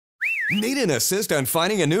Need an assist on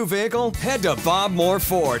finding a new vehicle? Head to Bob Moore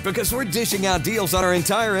Ford because we're dishing out deals on our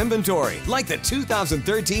entire inventory, like the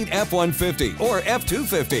 2013 F-150 or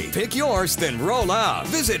F-250. Pick yours, then roll out.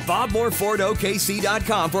 Visit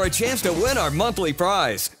BobMooreFordOKC.com for a chance to win our monthly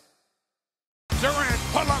prize. Durant,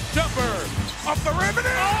 pull-up jumper, off the rim, and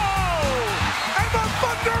and the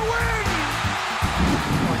Thunder win!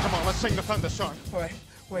 All right, come on, let's sing the Thunder song.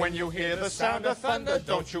 When you hear the sound of thunder,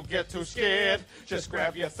 don't you get too scared. Just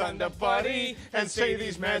grab your Thunder buddy and say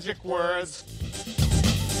these magic words.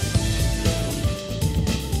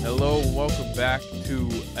 Hello, and welcome back to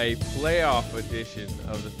a playoff edition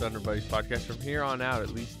of the Thunder Buddies podcast. From here on out,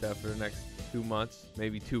 at least for the next 2 months,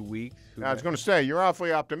 maybe 2 weeks. I was going to say, you're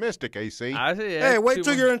awfully optimistic, AC. Hey, wait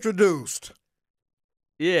till you're introduced.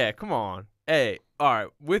 Yeah, come on. Hey, all right.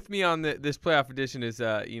 With me on this playoff edition is,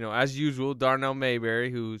 as usual, Darnell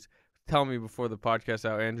Mayberry, who's telling me before the podcast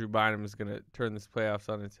how Andrew Bynum is going to turn this playoffs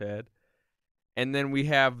on its head. And then we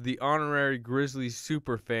have the honorary Grizzlies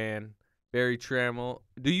super fan, Berry Tramel.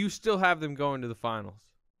 Do you still have them going to the finals?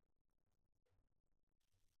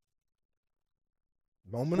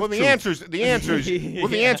 Well, the answer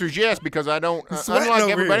is yes, because I don't. Unlike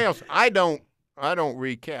everybody else, I don't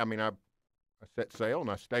recap. I mean, I set sail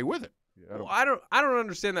and I stay with it. I don't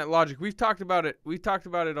understand that logic. We've talked about it.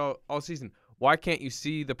 All season. Why can't you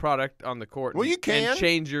see the product on the court? Well, you can and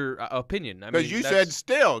change your opinion. Because you said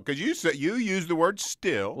still. Because you used the word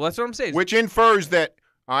still. Well, that's what I'm saying. Which infers that,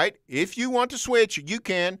 all right, if you want to switch, you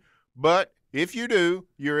can. But if you do,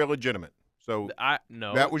 you're illegitimate. So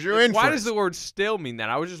no, that was your inference. Why does the word still mean that?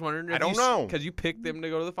 I was just wondering. I don't know. Because you picked them to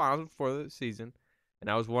go to the finals before the season,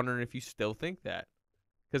 and I was wondering if you still think that.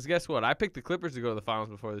 Because guess what? I picked the Clippers to go to the finals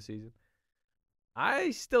before the season.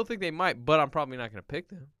 I still think they might, but I'm probably not going to pick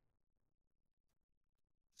them.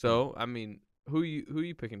 So, I mean, who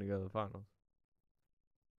you picking to go to the finals?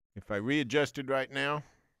 If I readjusted right now,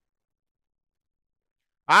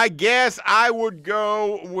 I guess I would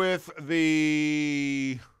go with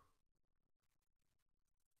the.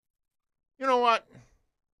 You know what?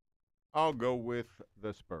 I'll go with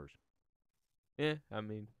the Spurs. Yeah, I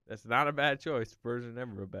mean, that's not a bad choice. Spurs are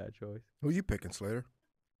never a bad choice. Who you picking, Slater?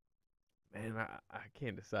 Man, I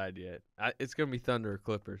can't decide yet. It's going to be Thunder or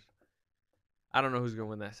Clippers. I don't know who's going to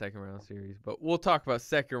win that second round series, but we'll talk about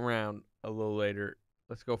second round a little later.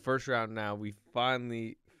 Let's go first round now. We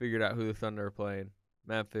finally figured out who the Thunder are playing.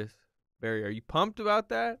 Memphis. Barry, are you pumped about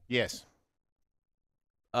that? Yes.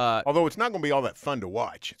 Although it's not going to be all that fun to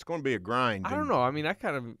watch. It's going to be a grind. I don't know. I mean, I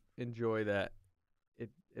kind of enjoy that.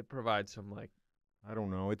 It provides some, like, I don't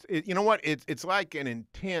know. You know what? It's like an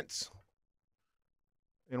intense.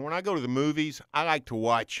 And when I go to the movies, I like to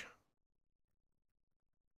watch.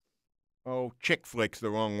 Oh, chick flick's the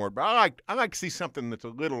wrong word, but I like to see something that's a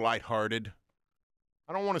little lighthearted.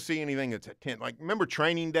 I don't want to see anything that's at 10. Like, remember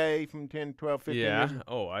Training Day from 10, 12, 15 years ago?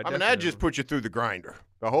 Oh, I mean, that just puts you through the grinder.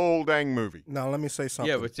 The whole dang movie. Now, let me say something.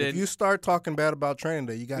 Yeah, but if you start talking bad about Training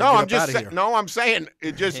Day, you got to get out of here. No, I'm saying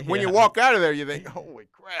it just when you walk out of there, you think, holy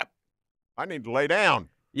crap, I need to lay down.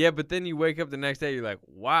 Yeah, but then you wake up the next day, you're like,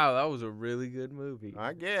 wow, that was a really good movie.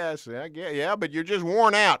 I guess. Yeah, but you're just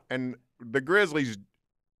worn out, and the Grizzlies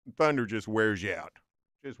Thunder just wears you out.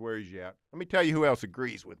 Just wears you out. Let me tell you who else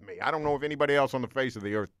agrees with me. I don't know if anybody else on the face of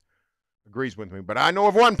the earth agrees with me, but I know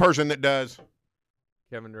of one person that does.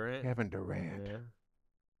 Kevin Durant? Kevin Durant. Yeah.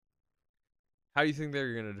 How do you think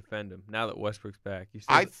they're going to defend him now that Westbrook's back?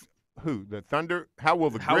 Who? The Thunder? How will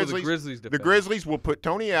the Grizzlies defend? The Grizzlies will put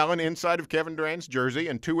Tony Allen inside of Kevin Durant's jersey,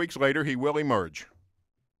 and 2 weeks later he will emerge.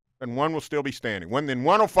 And one will still be standing. Then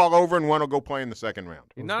one will fall over, and one will go play in the second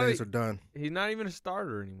round. Those days are done. He's not even a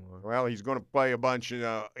starter anymore. Well, he's going to play a bunch in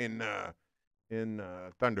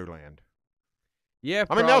Thunderland. Yeah,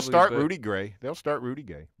 I mean, they'll start Rudy Gay.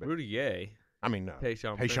 Rudy Gay? I mean,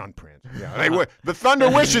 Tayshaun Prince. Yeah, they would. The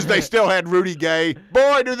Thunder wishes they still had Rudy Gay.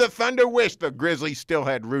 Boy, do the Thunder wish the Grizzlies still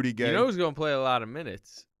had Rudy Gay. You know who's going to play a lot of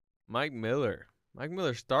minutes? Mike Miller. Mike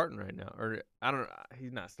Miller's starting right now. Or I don't know.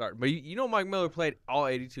 He's not starting. But you know Mike Miller played all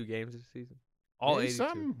 82 games this season? All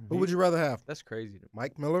 82. Who would you rather have? That's crazy to me.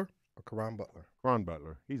 Mike Miller or Caron Butler? Caron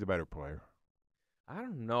Butler. He's a better player. I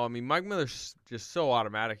don't know. I mean, Mike Miller's just so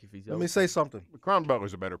automatic if he's Let me say something. Caron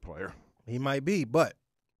Butler's a better player. He might be, but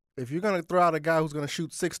if you're going to throw out a guy who's going to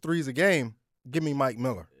shoot 6 threes a game, give me Mike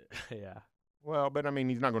Miller. Yeah. Well, but, I mean,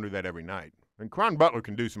 he's not going to do that every night. And Caron Butler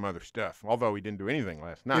can do some other stuff, although he didn't do anything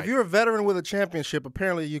last night. If you're a veteran with a championship,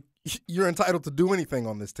 apparently you're entitled to do anything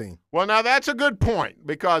on this team. Well, now that's a good point,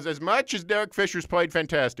 because as much as Derek Fisher's played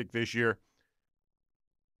fantastic this year,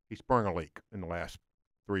 he sprung a leak in the last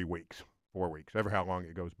 3 weeks, 4 weeks, ever how long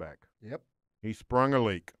it goes back. Yep. He sprung a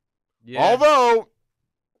leak. Yeah. Although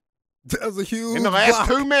That was a huge In the last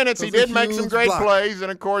block. 2 minutes, he did make some great plays,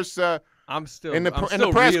 and of course, I'm still in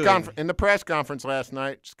the press conference last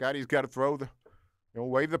night, Scotty's got to throw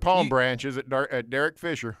wave the palm branches at Derek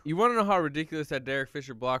Fisher. You want to know how ridiculous that Derek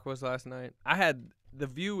Fisher block was last night? The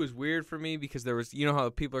view was weird for me because there was, you know how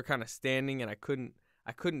people are kind of standing and I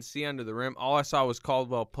couldn't see under the rim. All I saw was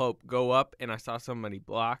Caldwell Pope go up, and I saw somebody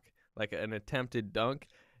block, like an attempted dunk.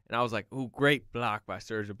 And I was like, ooh, great block by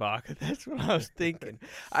Serge Ibaka. That's what I was thinking.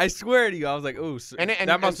 I swear to you, I was like, ooh,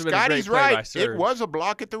 that must have been a great play by Serge. It was a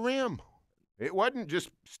block at the rim. It wasn't just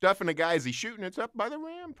stuffing the guy as he's shooting. It's up by the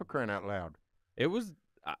rim, for crying out loud. It was.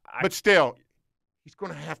 But still, he's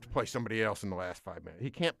going to have to play somebody else in the last 5 minutes. He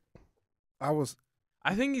can't.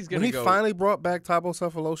 I think he's going to go. When he finally brought back Thabo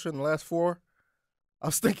Sefolosha in the last 4, I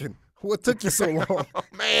was thinking, what took you so long?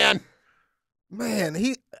 Man,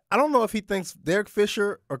 I don't know if he thinks Derek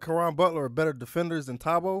Fisher or Caron Butler are better defenders than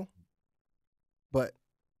Thabo,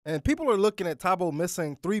 and people are looking at Thabo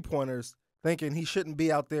missing three-pointers thinking he shouldn't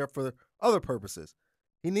be out there for other purposes.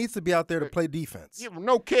 He needs to be out there to play defense. Yeah,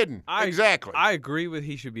 no kidding. Exactly. I agree with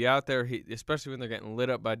he should be out there, especially when they're getting lit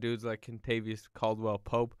up by dudes like Kentavious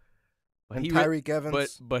Caldwell-Pope. And Tyreek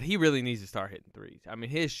Evans. But he really needs to start hitting threes. I mean,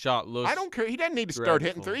 his shot looks I don't care. He doesn't need to start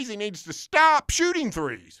hitting threes. He needs to stop shooting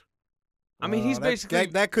threes. I mean, he's basically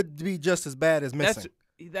that could be just as bad as missing.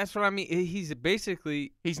 That's what I mean. He's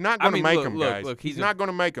basically he's not going to make them, guys. Look, he's not going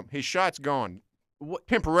to make them. His shot's gone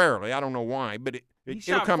temporarily. I don't know why, but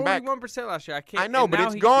it'll come back. He shot 41% last year. I know, but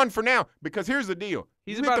it's gone for now because here's the deal.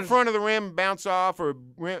 He's at the front of the rim, bounce off, or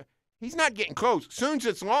he's not getting close. As soon as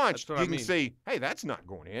it's launched, you can see, hey, that's not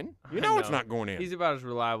going in. You know it's not going in. He's about as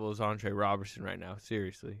reliable as Andre Robertson right now.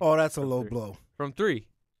 Seriously. Oh, that's a low blow from 3.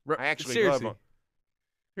 I actually love him.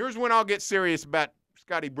 Here's when I'll get serious about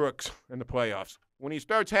Scotty Brooks in the playoffs. When he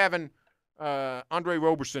starts having Andre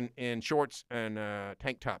Roberson in shorts and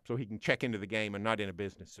tank top so he can check into the game and not in a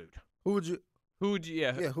business suit. Who would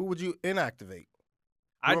you inactivate?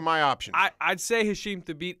 Who are my options? I'd say Hasheem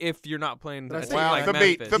Thabeet if you're not playing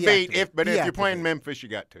Thabeet. But if you're playing Memphis, you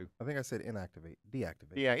got to. I think I said inactivate,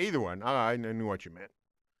 deactivate. Yeah, either one. I knew what you meant.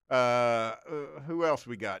 Who else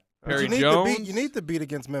we got? Perry Jones. You need to beat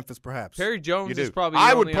against Memphis, perhaps. Perry Jones is probably.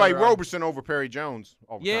 I would play Roberson over Perry Jones.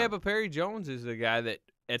 All the time. But Perry Jones is a guy that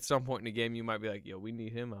at some point in the game you might be like, yo, we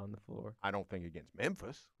need him on the floor. I don't think against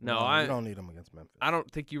Memphis. No, you don't need him against Memphis. I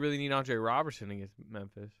don't think you really need Andre Robertson against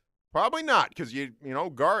Memphis. Probably not, because you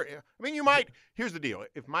guard. I mean, you might. Here's the deal: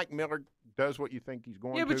 if Mike Miller does what you think he's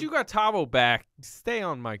going to, but you got Thabo back. Stay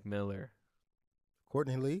on Mike Miller.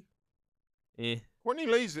 Courtney Lee. Courtney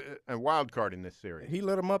Lee's a wild card in this series. He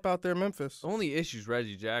let him up out there in Memphis. The only issue's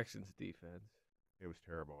Reggie Jackson's defense. It was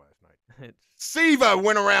terrible last night. Siva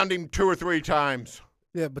went around him 2 or 3 times.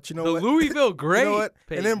 Yeah, but you know what? Louisville great. You know what?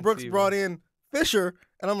 And then Brooks brought in Fisher,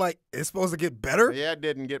 and I'm like, it's supposed to get better? Yeah, it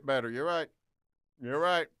didn't get better. You're right.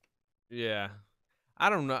 Yeah.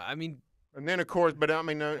 I don't know. I mean. And then, of course, and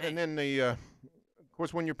then of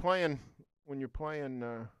course, when you're playing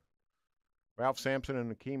Ralph Sampson and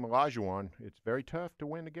Hakeem Olajuwon, it's very tough to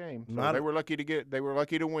win the game. So they were lucky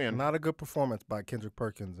to win. Not a good performance by Kendrick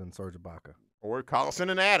Perkins and Serge Ibaka. Or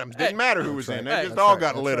Collison and Adams. Didn't matter who was in. They just all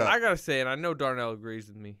got lit up. I gotta say, and I know Darnell agrees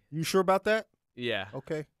with me. You sure about that? Yeah.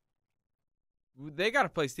 Okay. They got to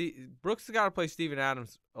play Brooks. Got to play Steven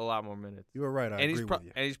Adams a lot more minutes. You were right. I agree with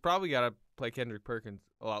you. And he's probably got to play Kendrick Perkins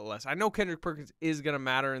a lot less. I know Kendrick Perkins is going to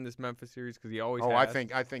matter in this Memphis series because he always has.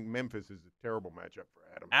 I think Memphis is a terrible matchup for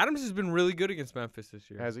Adams. Adams has been really good against Memphis this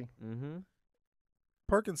year. Has he? Mm-hmm.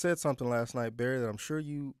 Perkins said something last night, Barry, that I'm sure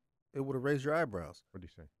it would have raised your eyebrows. What did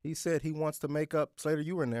he say? He said he wants to make up. Slater,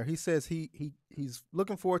 you were in there. He says he's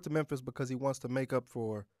looking forward to Memphis because he wants to make up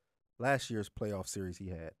for last year's playoff series he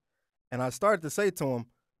had. And I started to say to him,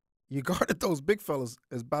 you guarded those big fellas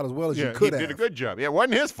about as well as you could have. He did a good job. Yeah, it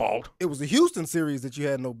wasn't his fault. It was the Houston series that you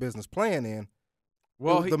had no business playing in.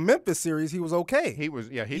 Well, the Memphis series, he was okay. He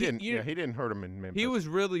didn't hurt him in Memphis. He was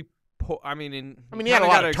really poor. I mean, he had a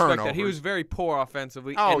lot of turnovers. He was very poor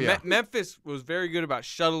offensively. Oh, and yeah. Memphis was very good about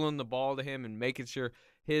shuttling the ball to him and making sure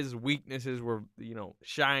his weaknesses were,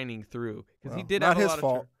 shining through. Because he did not have a his lot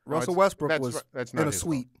fault. of Russell Westbrook was in a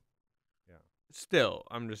suite. Still,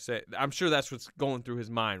 I'm just saying. I'm sure that's what's going through his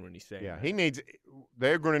mind when he's saying. Yeah, that.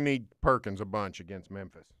 They're going to need Perkins a bunch against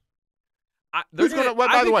Memphis. I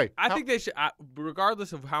think they should,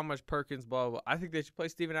 regardless of how much Perkins, blah, blah, blah, I think they should play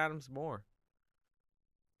Steven Adams more.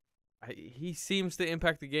 He seems to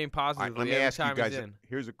impact the game positively let me every ask time you guys, he's in.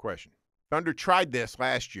 Here's a question. Thunder tried this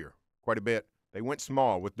last year quite a bit. They went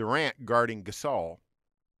small with Durant guarding Gasol.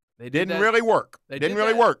 They didn't really work. Didn't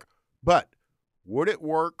really work. But would it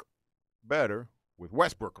work better with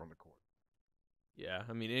Westbrook on the court? Yeah,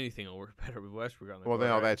 I mean anything will work better with Westbrook on the Well, court,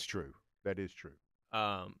 no, right? that's true. That is true.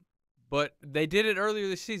 But they did it earlier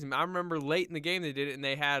this season. I remember late in the game they did it, and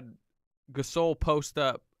they had Gasol post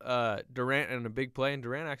up Durant in a big play, and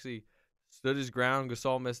Durant actually stood his ground.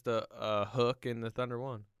 Gasol missed a hook, and the Thunder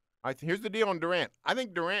won. Here's the deal on Durant. I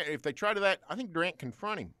think Durant, if they try to that, I think Durant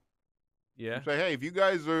confront him. Yeah. Say, hey, if you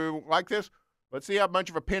guys are like this, let's see how much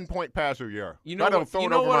of a pinpoint passer you are. You know Try to what, throw you it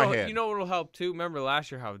know over what, my head. You know what will help too? Remember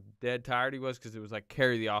last year how dead tired he was because it was like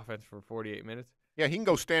carry the offense for 48 minutes? Yeah, he can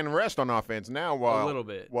go stand and rest on offense now A little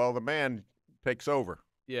bit. while the man takes over.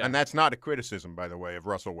 Yeah. And that's not a criticism, by the way, of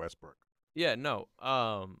Russell Westbrook. Yeah, no.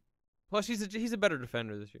 Plus he's a better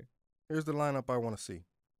defender this year. Here's the lineup I want to see.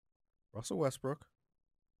 Russell Westbrook,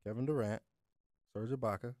 Kevin Durant, Serge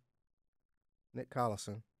Ibaka, Nick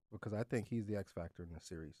Collison, because I think he's the X factor in this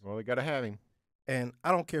series. Well, they got to have him. And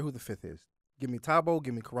I don't care who the fifth is. Give me Tabo,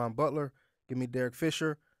 give me Caron Butler, give me Derek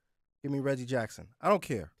Fisher, give me Reggie Jackson. I don't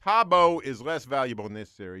care. Tabo is less valuable in this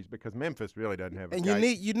series because Memphis really doesn't have a And guy.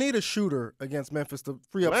 you need a shooter against Memphis to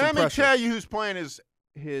free up Let some me pressure. tell you who's playing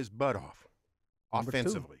his butt off Number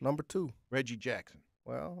offensively. Number two. Reggie Jackson.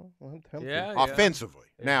 Well, Yeah. Offensively.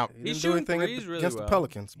 Now, he He's didn't do shooting anything threes really against well. the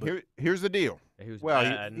Pelicans. But here's the deal. He was Well,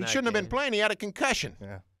 bad in he that shouldn't have been game. playing. He had a concussion.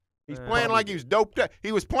 yeah. He's playing like he was doped up.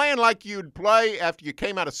 He was playing like you'd play after you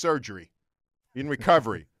came out of surgery in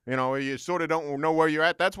recovery. You know, you sort of don't know where you're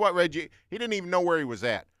at. That's what Reggie – he didn't even know where he was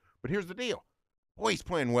at. But here's the deal. Boy, he's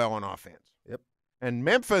playing well on offense. Yep. And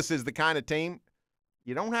Memphis is the kind of team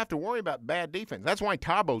you don't have to worry about bad defense. That's why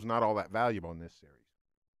Tabo's not all that valuable in this series.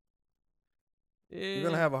 You're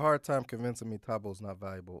going to have a hard time convincing me Tabo's not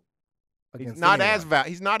valuable against He's not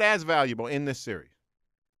anyone. as valuable in this series.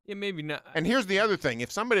 Yeah, maybe not. And here's the other thing.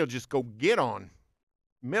 If somebody will just go get on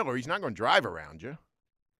Miller, he's not going to drive around you.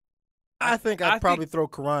 I think I'd probably throw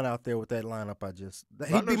Caron out there with that lineup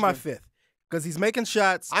he'd be my fifth because he's making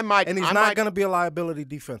shots and he's not going to be a liability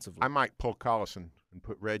defensively. I might pull Collison and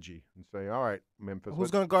put Reggie and say, all right, Memphis.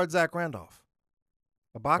 Who's going to guard Zach Randolph?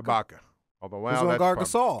 Ibaka. Although, well, who's going to guard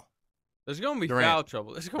that's Gasol? There's going to be Durant. foul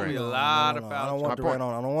trouble. There's going to be a No, lot no, of no, foul I don't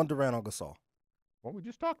trouble. want Durant on Gasol. Well, we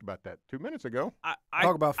just talked about that 2 minutes ago.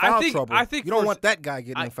 Talk about foul trouble. I think you don't want that guy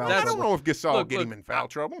getting in foul I trouble. don't know if Gasol Look, get him in foul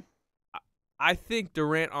trouble. I think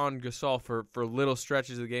Durant on Gasol for little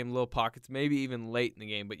stretches of the game, little pockets, maybe even late in the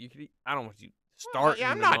game. But I don't want you starting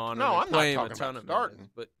I'm him not- on no, and I'm not playing talking a ton about of starting.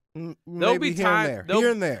 minutes. But Maybe be here time- and there. there'll-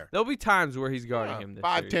 Here and there. there'll be times where he's guarding him. This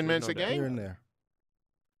 5-10 series, there's minutes no a doubt. game? Here and there.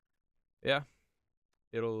 Yeah,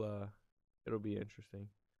 it'll be interesting.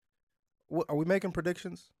 Are we making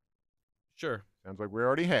predictions? Sure. Sounds like we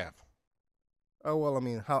already have. Oh, well, I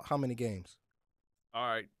mean, how many games? All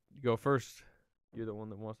right, you go first. You're the one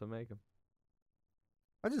that wants to make them.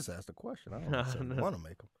 I just asked a question. I don't necessarily No. want to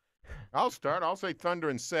make them. I'll start. I'll say Thunder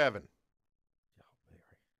in 7.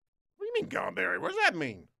 What do you mean, Galberry? What does that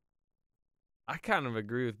mean? I kind of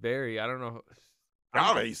agree with Barry. I don't know.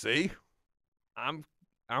 AC. I'm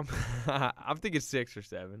thinking 6 or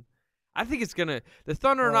 7. I think it's gonna. The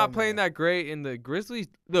Thunder are not playing that great, and the Grizzlies.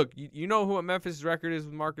 Look, you know what Memphis' record is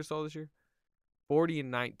with Marc Gasol this year?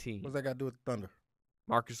 40-19. What's that got to do with the Thunder?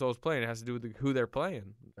 Marc Gasol's playing. It has to do with who they're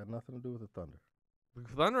playing. Got nothing to do with the Thunder. The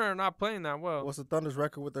Thunder are not playing that well. What's the Thunder's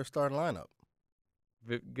record with their starting lineup?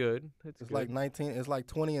 Good. It's It's good. like 19. It's like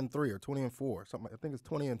 20-3 or 20-4. Something. I think it's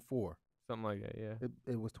 20-4. Something like that. Yeah.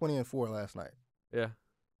 It was 20-4 last night. Yeah.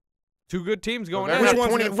 Two good teams going they're at Which it.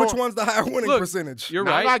 not one's, 24. which one's the higher winning Look, percentage? You're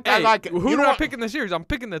No, right. I like it. Who You am know I what? picking the series? I'm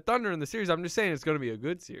picking the Thunder in the series. I'm just saying it's going to be a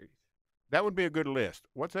good series. That would be a good list.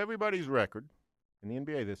 What's everybody's record in the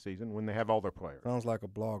NBA this season when they have all their players? Sounds like a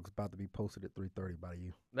blog's about to be posted at 3:30 by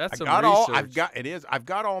you. That's some I've research. I've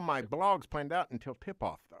got all my blogs planned out until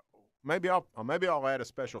tip-off, though. Maybe I'll add a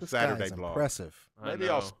special This Saturday guy's blog. impressive. Maybe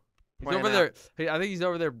I I'll know. He's plan over out. there. Hey, I think he's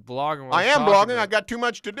over there blogging. while I he's am talking blogging. about I got too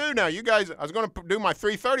much to do now. You guys, I was going to do my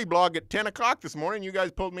 3:30 blog at 10 o'clock this morning. You guys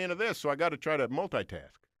pulled me into this, so I got to try to multitask.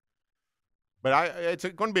 But it's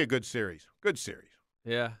going to be a good series. Good series.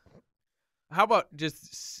 Yeah. How about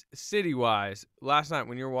just city-wise? Last night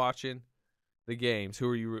when you're watching the games, who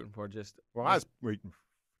are you rooting for? Well, I was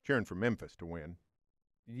cheering for Memphis to win.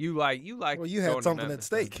 You like. Well, you going had to something at Memphis,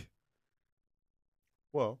 stake.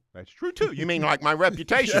 Well, that's true, too. You mean like my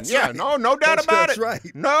reputation? That's yeah, right. no doubt about That's it. right.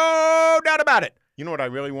 No doubt about it. You know what I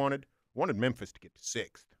really wanted? I wanted Memphis to get to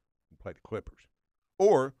 6th and play the Clippers.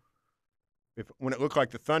 Or when it looked like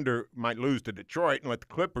the Thunder might lose to Detroit and let the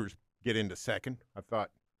Clippers get into 2nd, I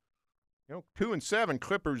thought, 2 and 7,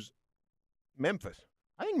 Clippers, Memphis.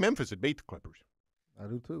 I think Memphis would beat the Clippers. I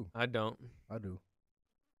do too. I don't. I do.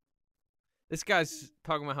 This guy's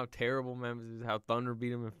talking about how terrible Memphis is, how Thunder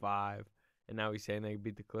beat him in 5, and now he's saying they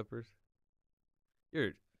beat the Clippers. You're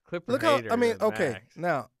a Clipper Look how hater. I mean. to the Okay, max.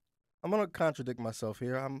 now I'm gonna contradict myself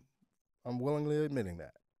here. I'm willingly admitting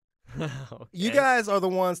that. Okay. You guys are the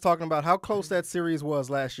ones talking about how close that series was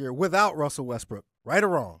last year without Russell Westbrook, right or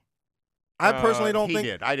wrong. I personally don't he think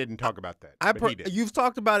did. I didn't talk about that. But he did. You've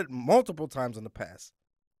talked about it multiple times in the past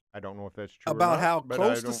I don't know if that's true about or not, how but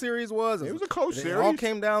close the series was. It was a close It series. all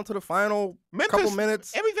came down to the final Memphis, couple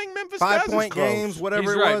minutes, Everything Memphis does is 5-point close. games, whatever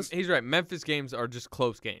He's it right. was. He's right. Memphis games are just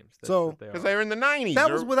close games. That's So- what they Because are. they were in the 90s.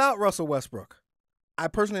 That was without Russell Westbrook. I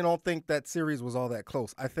personally don't think that series was all that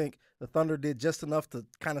close. I think the Thunder did just enough to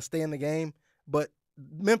kind of stay in the game, but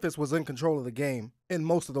Memphis was in control of the game in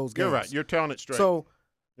most of those games. You're right. You're telling it straight. So,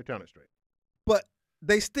 You're telling it straight. but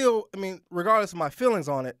they still, I mean, regardless of my feelings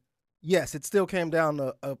on it, yes, it still came down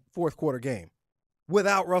to a fourth quarter game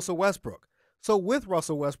without Russell Westbrook. So with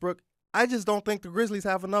Russell Westbrook, I just don't think the Grizzlies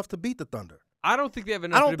have enough to beat the Thunder. I don't think they have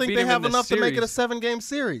enough. I don't to think beat they him have in the enough to make it a series. 7-game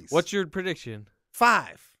series. What's your prediction?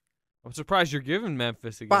 5? I'm surprised you're giving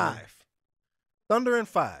Memphis again. 5. Thunder in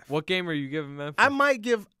 5. What game are you giving Memphis? I might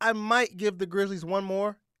give the Grizzlies one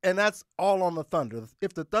more, and that's all on the Thunder.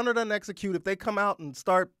 If the Thunder doesn't execute, if they come out and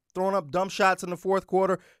start throwing up dumb shots in the fourth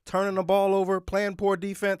quarter, turning the ball over, playing poor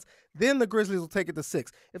defense, then the Grizzlies will take it to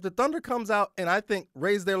 6. If the Thunder comes out and I think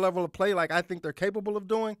raise their level of play like I think they're capable of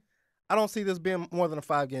doing, I don't see this being more than a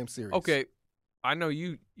 5-game series. Okay, I know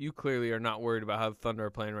you clearly are not worried about how the Thunder are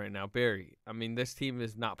playing right now. Barry, I mean, this team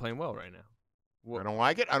is not playing well right now. I don't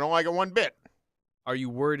like it. I don't like it one bit. Are you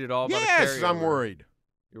worried at all about a Yes, carryover? I'm worried.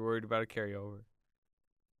 You're worried about a carryover.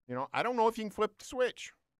 You know, I don't know if you can flip the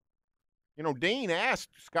switch. You know, Dean asked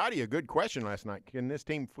Scotty a good question last night. Can this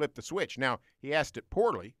team flip the switch? Now, he asked it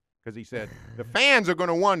poorly because he said the fans are going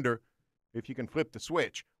to wonder if you can flip the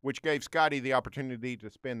switch, which gave Scotty the opportunity to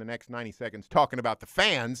spend the next 90 seconds talking about the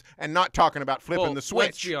fans and not talking about flipping Well, the switch.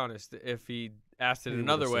 Let's be honest. If he asked it He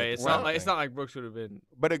another would've way, said it's the not same like it's thing. not like Brooks would have been.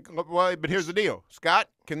 But here's the deal. Scott,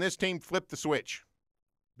 can this team flip the switch?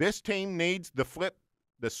 This team needs the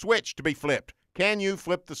switch to be flipped. Can you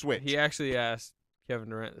flip the switch? He actually asked Kevin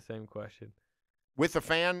Durant the same question. With the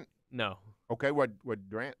fan? No, Okay, what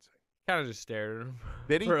Durant say? kind of just stared at him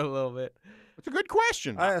Did he? for a little bit. It's a good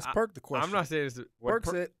question. I asked Perk the question. I'm not saying it's. Perk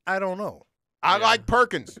said, I don't know. I Yeah. like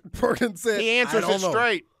Perkins. Perkins said, He I answers don't it know.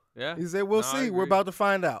 straight. Yeah. He said, we'll No, I see. We're agree. about to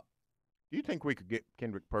find out. Do you think we could get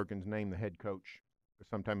Kendrick Perkins named the head coach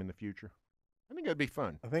sometime in the future? I think that'd be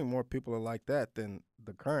fun. I think more people are like that than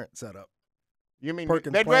the current setup. You mean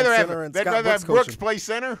Perkins they'd playing rather have center and they'd Scott rather have Brooks Brooks coaching. play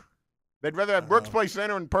center? They'd rather have Brooks play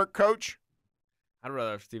center and Perk coach? I'd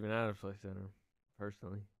rather have Steven Adams play center,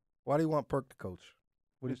 personally. Why do you want Perk to coach?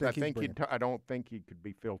 What do you I think he's think bringing? I don't think he could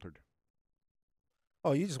be filtered.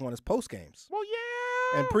 Oh, you just want his post games Well,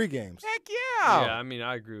 yeah. and pre games. Heck yeah. Yeah, I mean,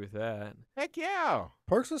 I agree with that. Heck yeah.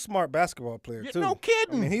 Perk's a smart basketball player Yeah, too. no I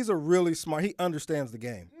kidding. mean, he's a really smart. He understands the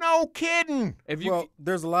game. No kidding. If you Well,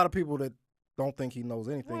 there's a lot of people that don't think he knows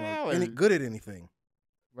anything Well, or any there's- good at anything.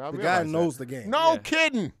 Well, I The guy realize that. knows the game. No Yeah.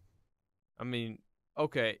 kidding. I mean,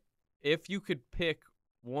 okay, if you could pick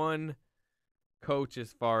one coach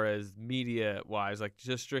as far as media wise, like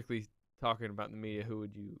just strictly talking about the media, who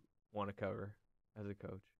would you want to cover as a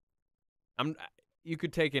coach? You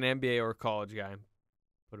could take an NBA or college guy and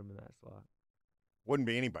put him in that slot. Wouldn't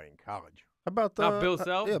be anybody in college. How about Not Bill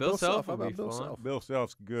Self? Yeah, Bill Self How would about be Bill fun. Self? Bill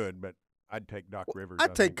Self's good, but I'd take Doc Rivers.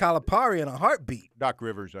 I'd take Calipari in a heartbeat. Doc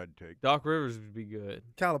Rivers. I'd take. Doc Rivers would be good.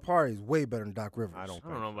 Calipari is way better than Doc Rivers. I don't I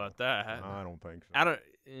don't know so. about that. I don't think so. I don't.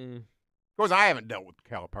 Of course, I haven't dealt with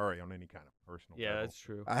Calipari on any kind of personal Yeah, level. that's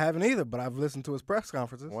true. I haven't either, but I've listened to his press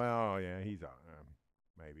conferences. Well, yeah, he's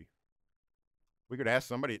maybe. We could ask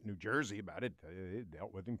somebody at New Jersey about it. They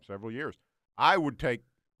dealt with him several years. I would take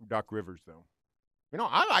Doc Rivers, though. You know,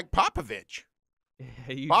 I like Popovich. Yeah,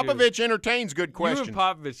 you do. Popovich entertains good questions. You and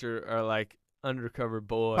Popovich are like undercover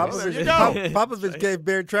boys. there you Popovich, go. Popovich gave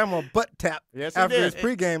Barry Tramel a butt tap Yes, he after did. his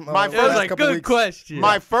pregame. My It was first like, couple good weeks. question.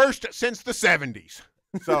 My first since the 70s.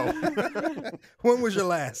 So, When was your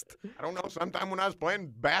last? I don't know, sometime when I was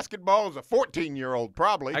playing basketball as a 14-year-old,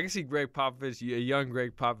 probably. I can see Greg Popovich, a young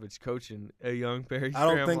Greg Popovich, coaching a young Barry. I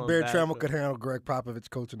don't Tramel think in Barry Tramel basketball. could handle Greg Popovich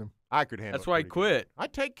coaching him. I could handle That's it why he pretty good. quit. I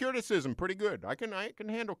take criticism pretty good. I can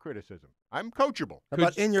handle criticism. I'm coachable. How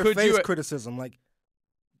about Could- in your could face you- criticism, like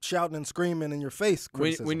shouting and screaming in your face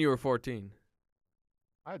criticism? When you were 14.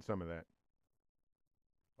 I had some of that.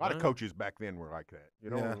 A lot of Wow. coaches back then were like that. You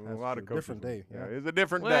know, Yeah, a that's lot of true. coaches. Different day, yeah. It was a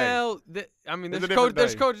different day. Well, I mean, It's a there's, different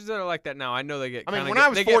there's day. coaches that are like that now. I know they get. I mean, kinda when get, I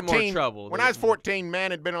was they 14, get more trouble. when I was 14, man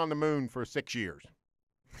had been on the moon for 6 years.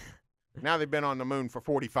 Now they've been on the moon for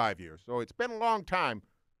 45 years. So it's been a long time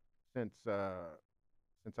since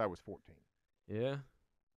I was 14. Yeah.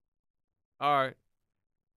 All right.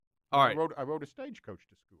 All right. I rode a stagecoach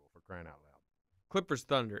to school, for crying out loud. Clippers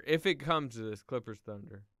Thunder. If it comes to this, Clippers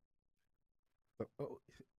Thunder.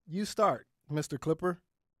 You start, Mr. Clipper.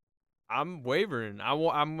 I'm wavering.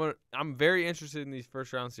 I'm very interested in these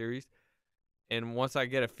first round series, and once I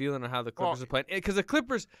get a feeling of how the Clippers are playing, because the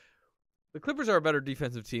Clippers are a better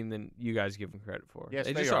defensive team than you guys give them credit for. Yes,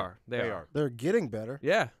 they just are. They are. They're getting better.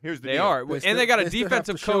 Yeah, Here's the they deal. are, and they got a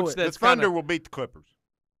defensive coach The that's Thunder will beat the Clippers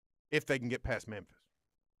if they can get past Memphis.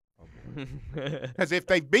 Because if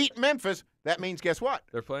they beat Memphis, that means guess what?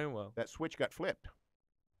 They're playing well. That switch got flipped.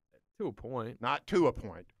 To a point. Not to a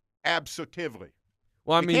point. Absolutely.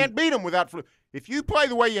 Well, I you mean, can't beat them without flip. If you play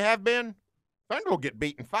the way you have been, Thunder will get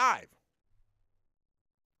beaten 5.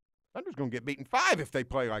 Thunder's going to get beaten 5 if they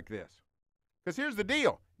play like this. Because here's the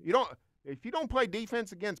deal: if you don't play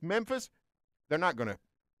defense against Memphis, they're not going to.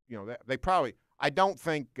 They probably. I don't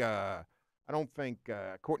think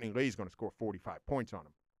Courtney Lee's going to score 45 points on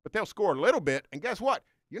them, but they'll score a little bit. And guess what?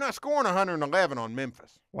 You're not scoring 111 on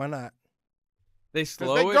Memphis. Why not? they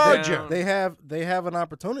slow they it guard down. you. They have an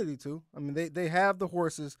opportunity to. I mean, they have the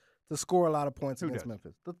horses to score a lot of points Who against does?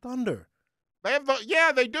 Memphis. The Thunder. They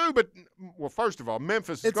have they do. But well, first of all,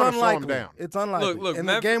 Memphis is It's going to slow them unlikely. down. It's unlikely. Look, and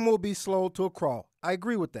the game will be slow to a crawl. I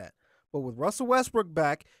agree with that. But with Russell Westbrook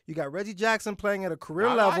back, you got Reggie Jackson playing at a career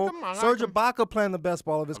I like level. him. I like Serge him. Ibaka playing the best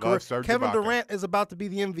ball of his I career. love Serge Kevin Ibaka. Durant is about to be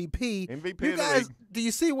the MVP. MVP You of the guys, league. do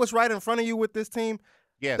you see what's right in front of you with this team?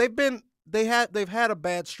 Yes. They've had a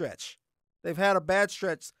bad stretch. They've had a bad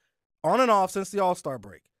stretch on and off since the All-Star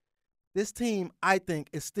break. This team, I think,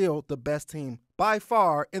 is still the best team by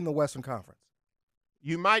far in the Western Conference.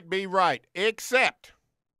 You might be right, except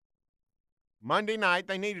Monday night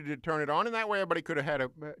they needed to turn it on, and that way everybody could have had a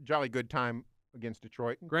jolly good time against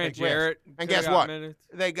Detroit. Grant Take rest. Jarrett. And coulda guess got what? minutes.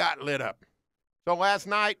 They got lit up. So last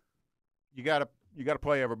night, you got to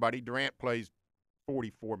play everybody. Durant plays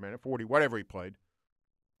 44 minutes, 40, whatever he played.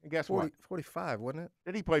 And guess 45, wasn't it?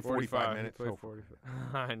 Did he play 45 He minutes? played So 45.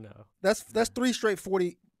 I know. That's 3 straight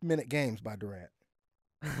 40-minute games by Durant.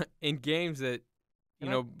 In games that,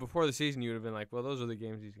 before the season, you would have been like, well, those are the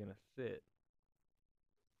games he's going to sit.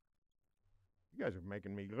 You guys are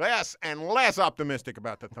making me less and less optimistic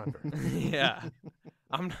about the Thunder. Yeah.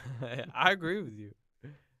 I agree with you.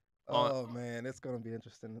 Oh, man, it's going to be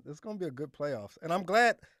interesting. It's going to be a good playoffs. And I'm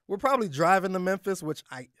glad we're probably driving to Memphis, which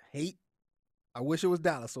I hate. I wish it was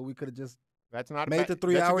Dallas so we could have just That's not made a the bad,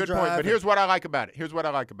 3-hour that's a good drive. point. But here's what I like about it.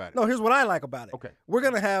 No, here's what I like about it. Okay. We're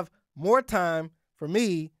going to have more time for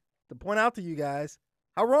me to point out to you guys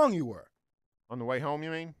how wrong you were. On the way home,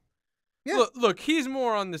 you mean? Yeah. Look, he's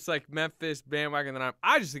more on this Memphis bandwagon than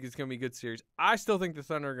I just think it's going to be a good series. I still think the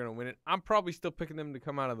Thunder are going to win it. I'm probably still picking them to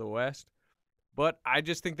come out of the West, but I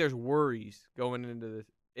just think there's worries going into this.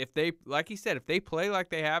 If they, like he said, if they play like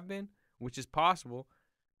they have been, which is possible,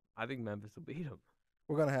 I think Memphis will beat them.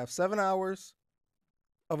 We're going to have 7 hours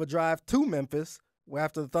of a drive to Memphis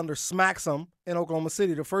after the Thunder smacks them in Oklahoma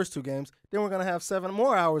City the first 2 games. Then we're going to have 7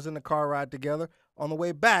 more hours in the car ride together on the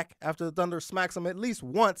way back after the Thunder smacks them at least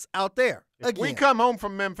once out there. If we come home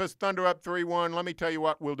from Memphis, Thunder up 3-1, let me tell you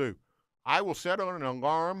what we'll do. I will set an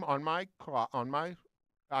alarm on my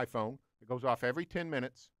iPhone. It goes off every 10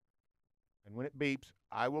 minutes. And when it beeps,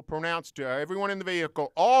 I will pronounce to everyone in the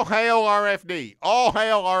vehicle, all hail RFD. All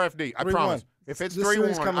hail RFD. I 3-1. promise. If it's This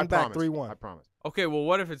series 3-1, coming I back promise. 3-1. I promise. Okay, well,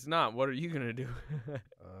 what if it's not? What are you going to do?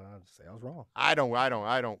 I'd say I was wrong. I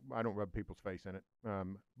don't rub people's face in it.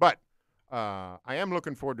 But I am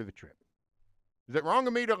looking forward to the trip. Is it wrong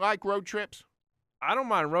of me to like road trips? I don't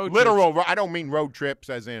mind road trips. Literal. I don't mean road trips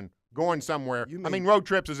as in going somewhere. You I mean mean road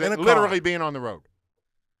trips as in in a literally car. being on the road.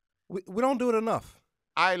 We don't do it enough.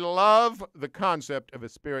 I love the concept of a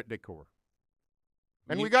spirit decor.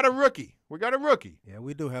 And we got a rookie. Yeah,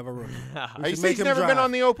 we do have a rookie. He's never been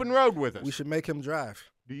on the open road with us. We should make him drive.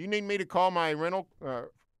 Do you need me to call my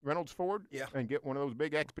Reynolds Ford Yeah. and get one of those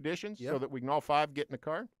big expeditions Yeah. so that we can all 5 get in the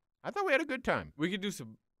car? I thought we had a good time. We could do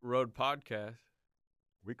some road podcasts.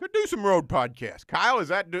 We could do some road podcasts. Kyle, is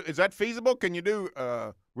that feasible? Can you do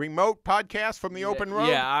remote podcasts from the open road?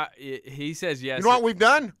 Yeah, he says yes. You know what we've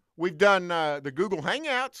done? We've done the Google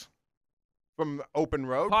Hangouts from the open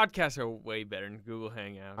road. Podcasts are way better than Google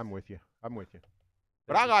Hangouts. I'm with you.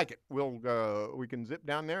 But I like it. We can zip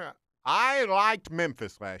down there. I liked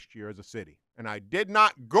Memphis last year as a city, and I did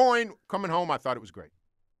not coming home. I thought it was great.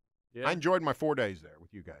 Yeah. I enjoyed my 4 days there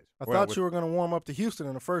with you guys. I thought you were going to warm up to Houston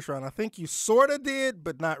in the first round. I think you sort of did,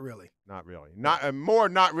 but not really. Not really. More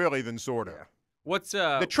not really than sort of. Yeah. What's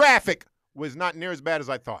The traffic was not near as bad as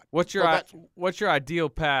I thought. What's your So what's your ideal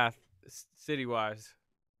path city wise?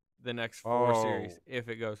 The next 4 Oh. series, if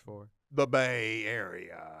it goes forward. the Bay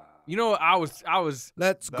Area? You know, I was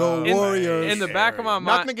Let's go in- Warriors. in the back of my mind.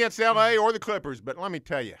 Nothing against L.A. or the Clippers, but let me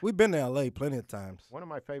tell you, We've been to L.A. plenty of times. one of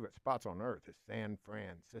my favorite spots on earth is San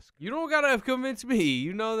Francisco. You don't gotta convince me.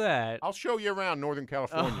 You know that. I'll show you around Northern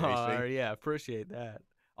California, Oh, AC. yeah, appreciate that.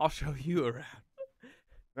 I'll show you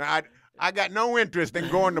around. I got no interest in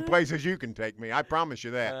going to places you can take me. I promise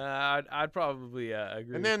you that. I'd probably agree.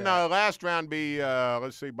 And with then that. last round be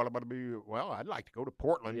let's see, well, I'd like to go to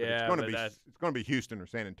Portland, but Yeah, but it's going to be Houston or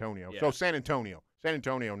San Antonio. Yeah. So San Antonio,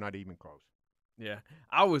 not even close. Yeah,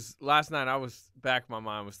 last night. I was back. My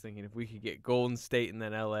mind was thinking if we could get Golden State and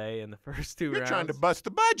then LA in the first two You're rounds. trying to bust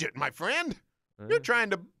the budget, my friend. Huh? You're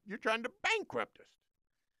trying to bankrupt us.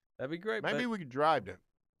 That'd be great. Maybe we could drive to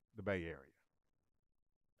the Bay Area.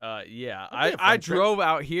 Yeah, That'd be a I fun trip. drove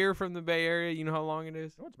out here from the Bay Area. You know how long it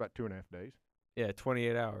is? Oh, it's about 2.5 days. Yeah,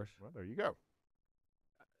 28 hours. Well, there you go.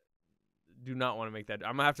 Do not want to make that.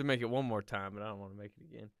 I'm gonna have to make it one more time, but I don't want to make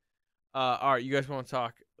it again. All right, you guys want to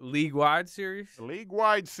talk league-wide series? The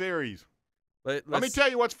league-wide series. Let me let's- tell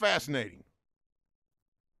you what's fascinating.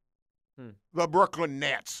 The Brooklyn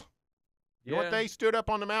Nets. You know what Yeah. they stood up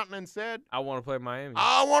on the mountain and said? I want to play Miami,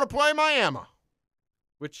 I want to play Miami.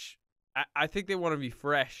 which I think they want to be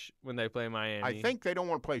fresh when they play Miami. I think they don't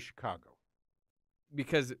want to play Chicago.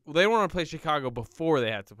 because they want to play Chicago before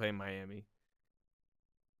they have to play Miami.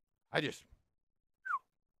 I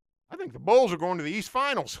think the Bulls are going to the East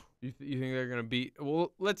Finals. You think they're gonna beat?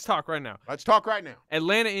 Well, let's talk right now. Let's talk right now.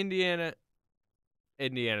 Atlanta, Indiana.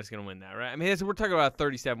 Indiana's gonna win that, right? I mean, we're talking about a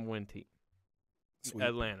 37-win team. Sweep.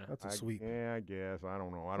 Atlanta. That's a sweep. Yeah, I guess. I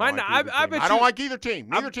don't know. I Might don't not- like either I team. bet I don't you- like either team.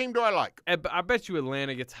 Neither team do I like. I bet you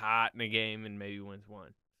Atlanta gets hot in a game and maybe wins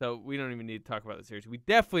one. So we don't even need to talk about the series. We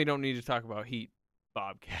definitely don't need to talk about Heat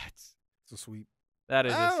Bobcats. It's a sweep. That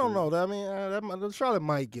is. I don't know. I mean, Charlotte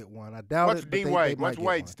might get one. I doubt What's it. but D they Wade? might What's get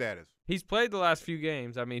Wade's one. status? He's played the last few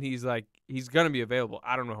games. I mean, he's gonna be available.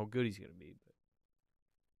 I don't know how good he's gonna be.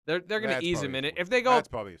 But they're gonna That's ease probably him in a it. sweep. If they go That's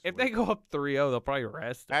up, probably a if they sweep. go up 3-0, they'll probably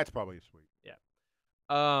rest him. That's probably a sweep.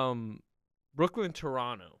 Brooklyn,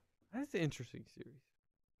 Toronto. That's an interesting series.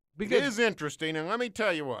 It Because is interesting, and let me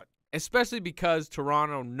tell you what. especially because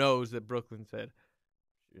Toronto knows that Brooklyn said,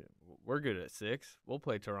 "Shit, we're good at 6. We'll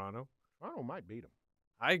play Toronto." Toronto might beat them.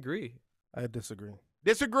 I agree. I disagree.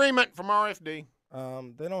 Disagreement from RFD.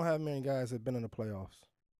 They don't have many guys that have been in the playoffs.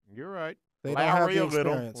 You're right. They don't have Lowry the a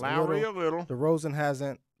little. experience. Lowry a little. DeRozan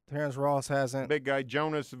hasn't. Terrence Ross hasn't. Big guy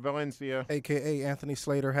Jonas Valencia. AKA Anthony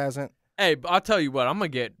Slater hasn't. Hey, I'll tell you what. I'm gonna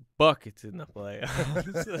get buckets in the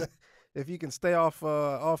playoffs. If you can stay off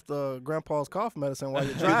the grandpa's cough medicine while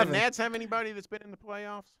you're Do the driving. Nets have anybody that's been in the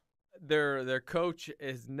playoffs? Their coach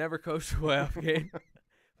has never coached a playoff game,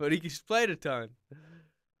 but he's played a ton.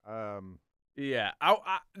 Yeah,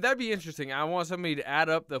 that'd be interesting. I want somebody to add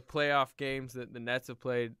up the playoff games that the Nets have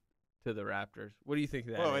played to the Raptors. What do you think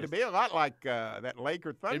of that Well, is? it'd be a lot like that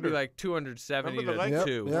Laker Thunder. It'd be like 270 Remember the to Lakers?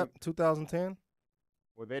 2. Yep, 2010.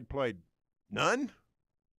 Well, they'd played none.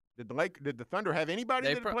 Did the Thunder have anybody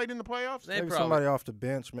They that had played in the playoffs? They Maybe probably somebody off the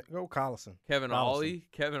bench. Go Collison. Kevin Collison. Ollie.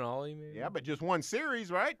 Kevin Ollie, maybe. Yeah, but just one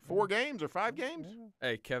series, right? 4 games or 5 games?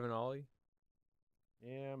 Hey, Kevin Ollie.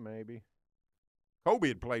 Yeah, maybe. Kobe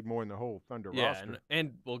had played more in the whole Thunder Yeah, roster.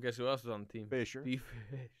 and well, guess who else was on the team? Fisher. D.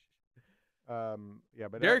 Fish. Yeah,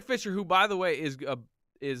 but Derek Fisher, who by the way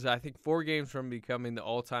is I think 4 games from becoming the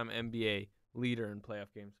all-time NBA leader in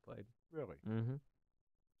playoff games played. really. Mm-hmm.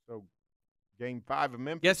 So, Game 5 of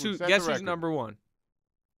Memphis. Guess would who? set Guess the who's record. number 1?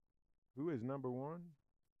 Who is number 1?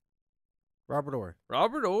 Robert Horry.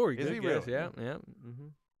 Robert Horry. Is Good he guess. really? Yeah, yeah. Mm-hmm.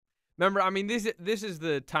 Remember, I mean, this is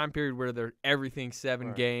the time period where everything's 7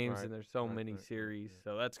 Right, games right, and there's so right, many right, series, yeah.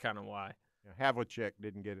 so that's kind of why. Yeah, Havlicek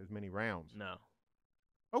didn't get as many rounds. No.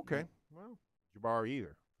 Okay. Well, Jabari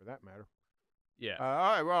either, for that matter. Yeah, All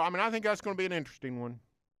right. Well, I mean, I think that's going to be an interesting one.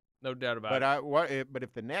 no doubt about But it. but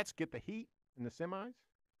if the Nets get the Heat in the semis,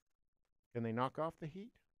 can they knock off the Heat?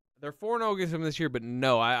 They're 4-0 against them this year, but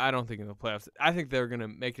no, I don't think in the playoffs. I think they're gonna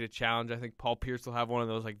make it a challenge. I think Paul Pierce will have one of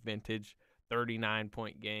those like vintage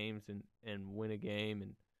 39-point games and win a game,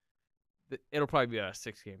 and it'll probably be a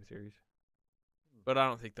 6-game series. But I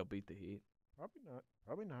don't think they'll beat the Heat. Probably not.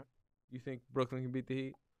 Probably not. You think Brooklyn can beat the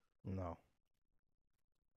Heat? No.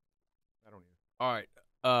 I don't either. All right.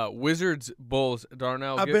 Wizards, Bulls,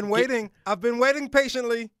 Darnell. I've been waiting. I've been waiting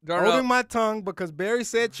patiently, Darnell. holding my tongue because Barry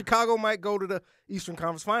said Chicago might go to the Eastern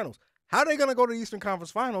Conference Finals. How are they going to go to the Eastern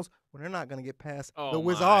Conference Finals when they're not going to get past the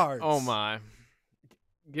Wizards? Oh, my.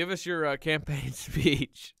 Give us your campaign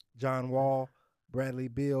speech. John Wall, Bradley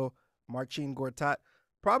Beal, Marcin Gortat.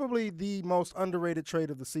 Probably the most underrated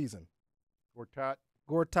trade of the season. Gortat.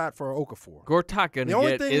 Gortat for Okafor. Gortat gonna The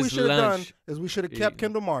only get thing we his should have done lunch. is we should have kept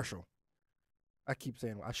Kendall Marshall. I keep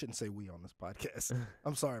saying I shouldn't say we on this podcast.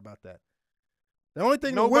 I'm sorry about that. The only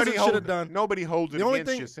thing the Wizards should have done. Nobody holds it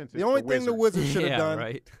against you since it's the only thing the Wizards should have done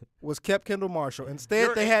right. was kept Kendall Marshall.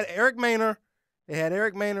 Instead, they had Eric Maynor. They had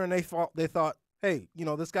Eric Maynor, and they thought, hey,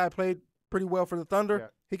 this guy played pretty well for the Thunder. Yeah.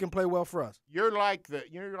 He can play well for us. You're like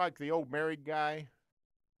the old married guy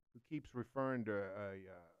who keeps referring to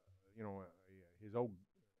his old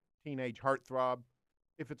teenage heartthrob.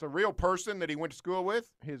 If it's a real person that he went to school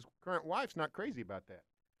with, his current wife's not crazy about that.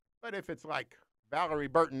 But if it's like Valerie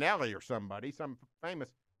Bertinelli or somebody, some famous,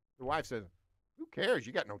 the wife says, who cares?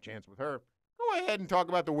 You got no chance with her. Go ahead and talk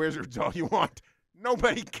about the Wizards all you want.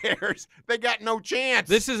 Nobody cares. They got no chance.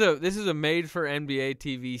 This is a made-for-NBA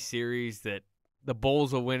TV series that the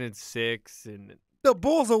Bulls will win in 6. And the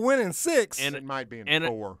Bulls will win in 6? And it might be in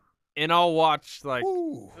 4. And I'll watch,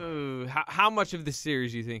 how much of the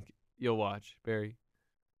series do you think you'll watch, Barry?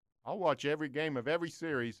 I'll watch every game of every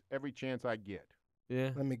series, every chance I get.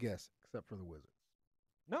 Yeah. Let me guess, except for the Wizards.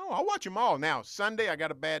 No, I'll watch them all. Now, Sunday, I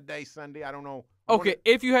got a bad day Sunday. I don't know. Okay,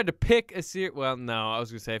 if you had to pick a series, well, no, I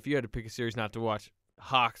was going to say, if you had to pick a series not to watch,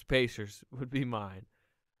 Hawks Pacers would be mine.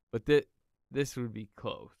 But this would be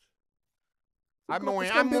close. I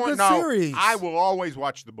will always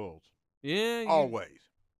watch the Bulls. Yeah. Always.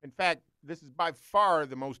 In fact, this is by far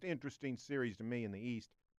the most interesting series to me in the East,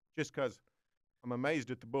 just because I'm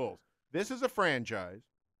amazed at the Bulls. This is a franchise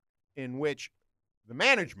in which the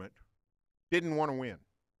management didn't want to win.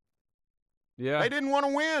 Yeah. They didn't want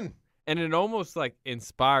to win. And it almost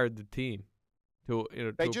inspired the team to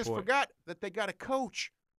They just forgot that they got a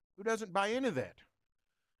coach who doesn't buy into that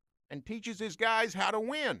and teaches his guys how to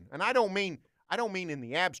win. And I don't mean in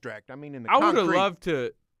the abstract. I mean in the concrete. I would have loved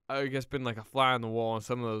to, I guess, been like a fly on the wall in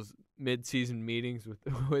some of those mid-season meetings with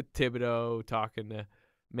Thibodeau talking to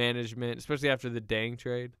management, especially after the Dang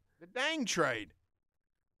trade. The Dang trade.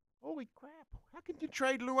 Holy crap. How can you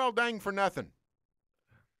trade Luol Deng for nothing?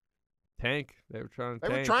 Tank. They were trying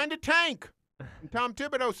to tank. And Tom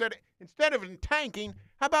Thibodeau said, instead of tanking,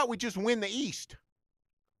 how about we just win the East?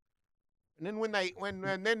 And then it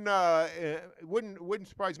wouldn't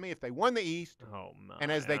surprise me if they won the East. Oh my!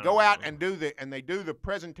 And as they go out and do the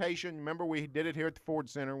presentation, remember we did it here at the Ford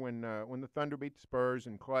Center when the Thunder beat the Spurs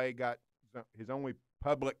and Clay got his only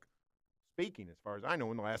public speaking, as far as I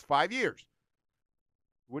know, in the last 5 years.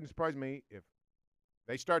 It wouldn't surprise me if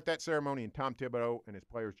they start that ceremony and Tom Thibodeau and his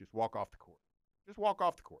players just walk off the court. Just walk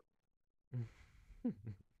off the court.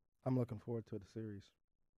 I'm looking forward to the series.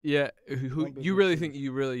 Yeah. Who you really think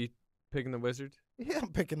you really picking the Wizards? Yeah, I'm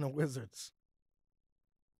picking the Wizards.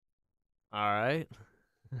 All right.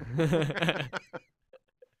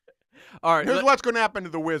 All right. Here's what's going to happen to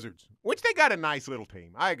the Wizards, which they got a nice little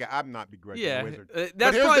team. I'm not begrudging the Wizards.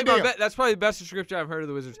 That's probably the best description I've heard of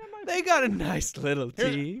the Wizards. They got a nice little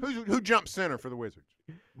team. Who jumps center for the Wizards?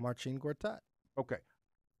 Marcin Gortat. Okay.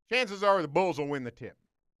 Chances are the Bulls will win the tip.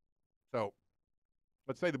 So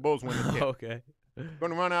let's say the Bulls win the tip. Okay.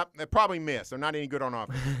 Going to run up. They'll probably miss. They're not any good on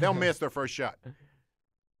offense. They'll miss their first shot.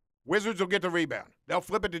 Wizards will get the rebound. They'll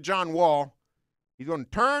flip it to John Wall. He's going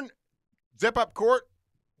to turn, zip up court,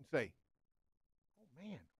 and say, oh,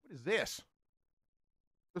 man, what is this?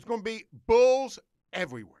 There's going to be Bulls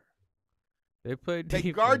everywhere. They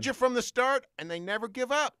guard you from the start, and they never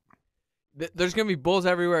give up. There's going to be Bulls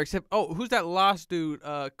everywhere except, who's that lost dude,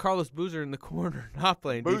 Carlos Boozer in the corner, not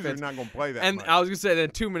playing defense. Boozer's not going to play that And much. I was going to say,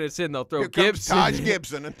 then 2 minutes in, they'll throw Here Gibson. comes Taj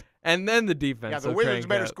Gibson. And then the defense. Yeah, the Wizards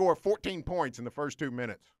better score 14 points in the first 2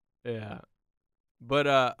 minutes. Yeah. But,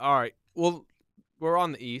 all right. Well, we're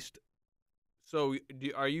on the East. So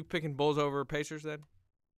are you picking Bulls over Pacers then?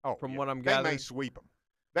 Oh, from what I'm gathering? They may sweep them.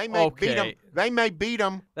 They may beat them. They may beat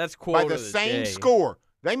them by the same score.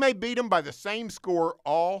 They may beat them by the same score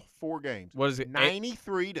all 4 games. What is it?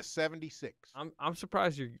 93-76. I'm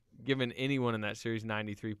surprised you're giving anyone in that series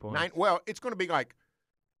 93 points. Well, it's going to be like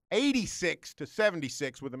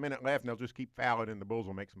 86-76 with a minute left, and they'll just keep fouling, and the Bulls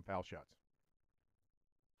will make some foul shots.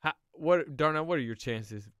 Darnell, what are your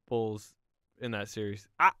chances, Bulls, in that series?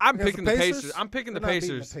 I'm picking the Pacers. I'm picking the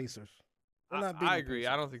Pacers. I agree.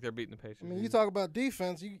 I don't think they're beating the Pacers. I mean, you talk about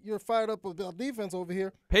defense. You're fired up about defense over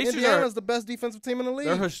here. Pacers Indiana's the best defensive team in the league.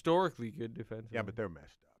 They're historically good defense. Yeah, but they're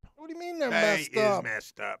messed up. What do you mean they're messed up?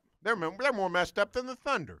 Messed up. They're more messed up than the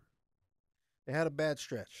Thunder. They had a bad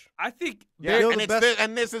stretch. I think. Yeah,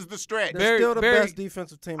 and this is the stretch. They're still the best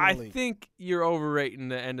defensive team in the league. I think you're overrating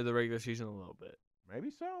the end of the regular season a little bit.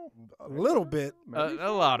 Maybe so. A little bit.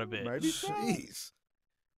 A lot of it. Maybe so. Jeez.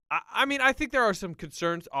 I mean, I think there are some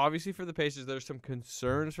concerns, obviously, for the Pacers. There's some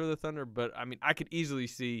concerns for the Thunder, but, I mean, I could easily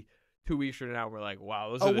see 2 weeks from now, we're like, wow,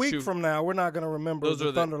 those A are the week two. from now, we're not going to remember Those the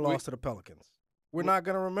are the- Thunder loss to the Pelicans. We're not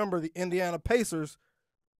going to remember the Indiana Pacers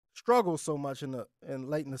struggle so much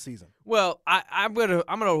late in the season. Well, I'm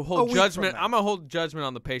gonna hold week judgment. from now. I'm gonna hold judgment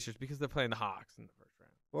on the Pacers because they're playing the Hawks in the first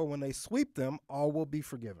round. Well, when they sweep them, all will be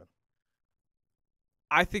forgiven.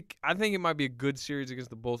 I think it might be a good series against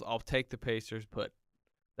the Bulls. I'll take the Pacers, but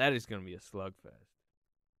that is gonna be a slugfest.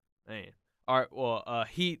 Man. All right. Well,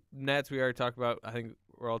 Heat Nets we already talked about. I think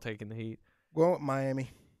we're all taking the Heat. Going with Miami.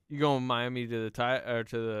 You going Miami to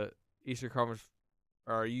the Eastern Conference?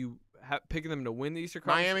 Or are you picking them to win the Eastern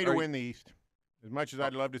Conference? Miami to win the East. As much as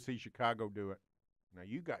I'd love to see Chicago do it. Now,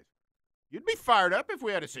 you guys, you'd be fired up if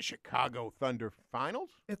we had a Chicago Thunder finals.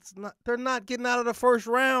 It's not. They're not getting out of the first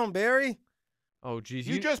round, Barry. Oh, geez.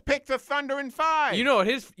 You just picked the Thunder in 5. You know what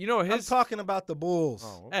his. I'm talking about the Bulls.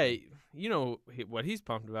 Oh, okay. Hey, you know what he's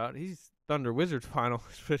pumped about? He's Thunder Wizards finals,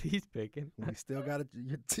 but he's picking. We still got it.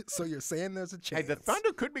 So you're saying there's a chance? Hey, the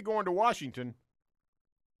Thunder could be going to Washington,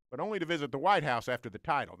 but only to visit the White House after the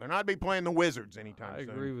title. They're not be playing the Wizards anytime I soon.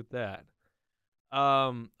 agree with that.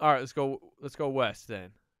 All right, let's go west then.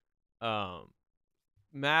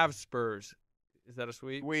 Mavs Spurs. Is that a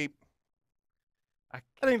sweep? Sweep. I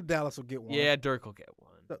think Dallas will get one. Yeah, Dirk will get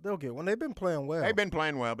one. They'll get one. They've been playing well. They've been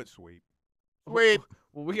playing well, but sweep. Sweep.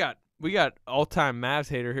 Well, we got all-time Mavs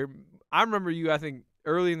hater here. I remember you, I think,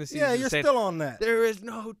 early in the season. Yeah, you're saying, still on that. there is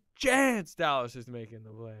no chance Dallas is making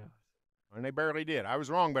the playoffs. And they barely did. I was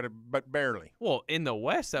wrong, but barely. Well, in the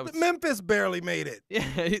West, that was Memphis barely made it.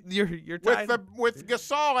 yeah. You're tied. With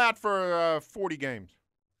Gasol out for 40 games.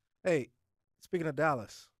 Hey, speaking of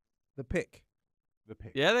Dallas, the pick. The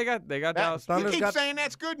pick. Yeah, they got Dallas. You Thunder's keep got- saying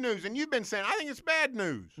that's good news, and you've been saying I think it's bad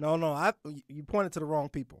news No, you pointed to the wrong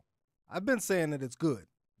people. I've been saying that it's good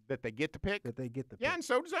that they get the pick. that they get the pick. Yeah, and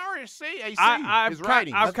so does AC. I've his ki-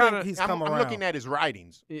 writings. I've I kinda- think he's I'm come around. looking at his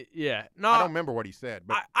writings. Yeah, no, I don't remember what he said,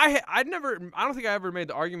 but I don't think I ever made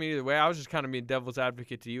the argument either way. I was just kind of being devil's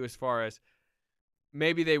advocate to you as far as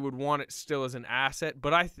maybe they would want it still as an asset,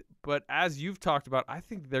 but as you've talked about, I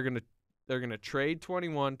think they're gonna trade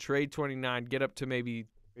 21, trade 29, get up to maybe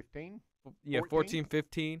 15. 14,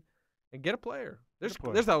 15, and get a player. Get a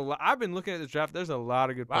player. There's a lot. I've been looking at this draft. There's a lot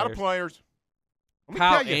of good A lot players. of players. Let me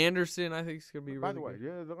Kyle tell you. Anderson, I think, is gonna be By really the way,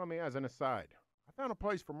 good. let me as an aside. I found a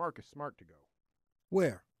place for Marcus Smart to go.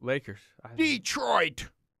 Where? Lakers. I think. Detroit.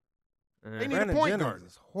 They need a Brandon point Jennings guard.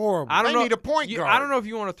 is horrible. I don't They know. need a point guard. I don't know if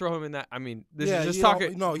you want to throw him in that. I mean, this Yeah, is just you don't-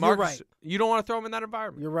 talking. no, you're Marcus, right. You don't want to throw him in that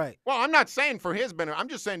environment. You're right. Well, I'm not saying for his benefit. I'm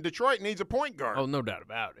just saying Detroit needs a point guard. Oh, no doubt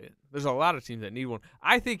about it. There's a lot of teams that need one.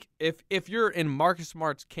 I think if you're in Marcus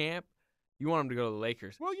Smart's camp, you want him to go to the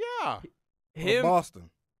Lakers. Well, yeah. Or Him, Boston.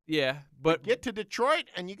 yeah, but Get to Detroit,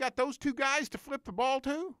 and you got those two guys to flip the ball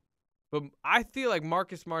to. I feel like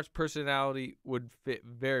Marcus Smart's personality would fit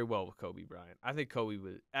very well with Kobe Bryant. I think Kobe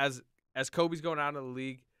would, as Kobe's going out of the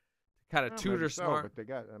league, kind of Well, tutor maybe so, Smart but they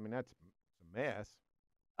got. I mean, that's a mess.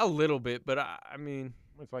 a little bit, but I mean,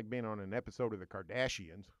 It's like being on an episode of the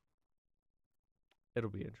Kardashians. it'll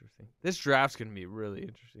be interesting. This draft's going to be a really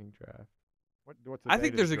interesting draft. What's the I date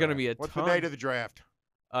think of there's the gonna draft? be a What's ton. the date of the draft?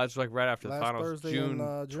 It's like right after the Last finals, Thursday June,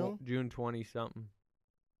 in, June? June 20 something.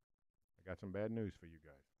 I got some bad news for you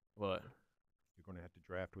guys. What? You're going to have to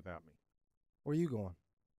draft without me. Where you going?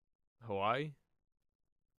 Hawaii?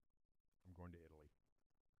 I'm going to Italy.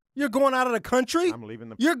 You're going out of the country? I'm leaving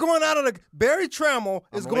the. You're going out of the Barry Tramel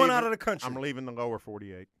is I'm going leaving- out of the country. I'm leaving the lower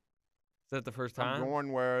 48. Is that the first I'm time?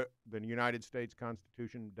 going where the United States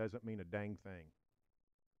Constitution doesn't mean a dang thing.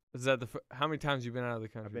 Is that how many times you been out of the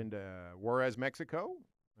country? I've been to Juarez, Mexico,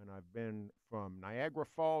 and I've been from Niagara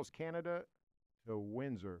Falls, Canada, to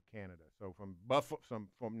Windsor, Canada. So from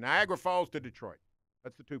from Niagara Falls to Detroit.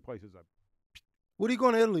 That's the two places I've. What are you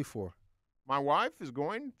going to Italy for? My wife is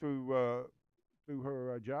going through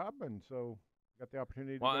her job, and so got the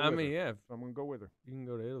opportunity to Well, go I with mean, her. yeah, So I'm going to go with her. you can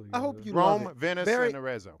go to Italy. I go hope to- you love Rome, it. Venice, Barry, and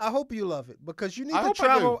Arezzo. I hope you love it because you need I to hope I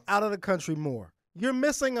travel do. out of the country more. You're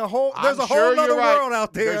missing a whole. There's I'm a whole sure other you're right. world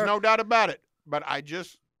out there. There's no doubt about it. But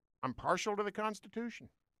I'm partial to the Constitution.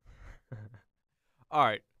 All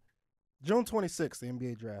right. June 26th, the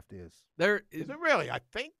NBA draft is. There Is it really? I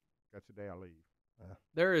think that's the day I leave.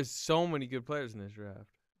 there is so many good players in this draft.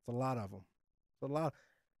 It's a lot of them. It's a lot.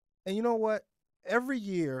 And you know what? Every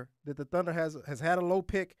year that the Thunder has had a low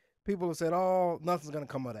pick, people have said, "Oh, nothing's going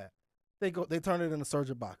to come of that." They turn it into Serge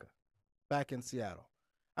Ibaka back in Seattle.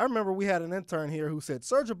 I remember we had an intern here who said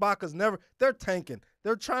Serge Ibaka's never. They're tanking.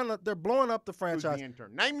 They're blowing up the Who's franchise. the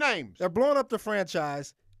intern? Name names. They're blowing up the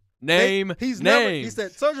franchise. Name He's names. never. He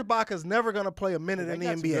said Serge Ibaka's never going to play a minute They in the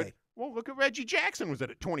got some NBA. good- Well, look at Reggie Jackson was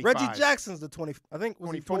at 25. Reggie Jackson's the 20. I think was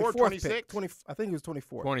 24, 24th 26? pick. 20. I think he was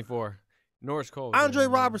 24. 24. Norris Cole. Andre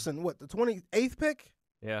Robertson, what, the 28th pick?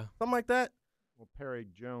 Yeah. Something like that. Well, Perry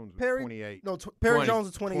Jones was 28. No, Perry 20, Jones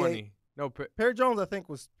was 28. 20. No, Perry Jones, I think,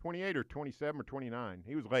 was 28 or 27 or 29.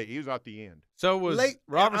 He was late. He was out the end. so was late.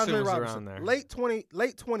 Robertson Andre was Robertson. around there. Late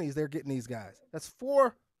 20s. They're getting these guys. That's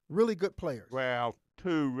 4 really good players. Well,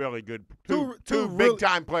 two really good, Two two really-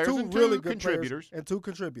 big-time players two and really two good contributors. players and 2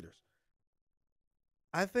 contributors.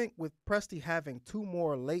 I think with Presti having 2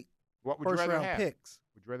 more late What would you rather first-round have? picks,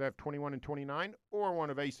 Would you rather have 21 and 29 or one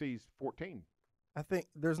of AC's 14? I think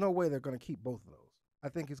there's no way they're going to keep both of those. I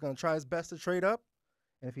think he's going to try his best to trade up,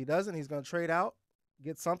 and if he doesn't, he's going to trade out,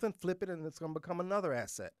 get something, flip it, and it's going to become another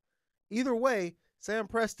asset. Either way, Sam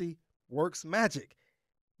Presti works magic.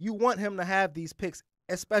 You want him to have these picks,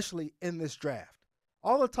 especially in this draft.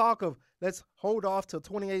 All the talk of let's hold off till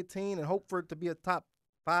 2018 and hope for it to be a top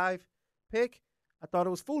 5 pick, I thought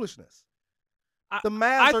it was foolishness. The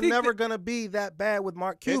Mavs are never going to be that bad with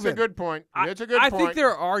Mark Cuban. It's a good point. It's a good I point. think there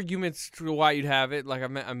are arguments to why you'd have it. Like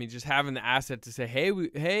I mean, just having the asset to say,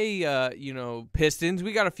 hey, Pistons,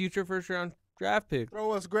 we got a future first-round draft pick.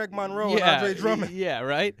 Throw us Greg Monroe and Andre Drummond. Yeah,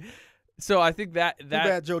 right. So I think that Too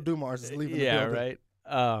bad Joe Dumars is leaving the building. right.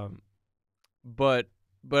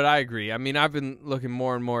 But I agree. I mean, I've been looking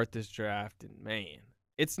more and more at this draft, and man,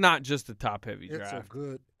 it's not just a top-heavy draft. It's a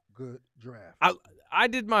good draft. I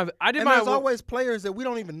did my. There's always players that we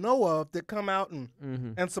don't even know of that come out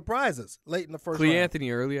and surprise us late in the first round.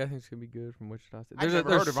 Anthony early, I think, is gonna be good from Wichita State. I've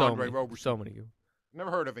never heard of Andre many, Roberson. So many good.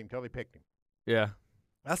 Never heard of him until they picked him. Yeah.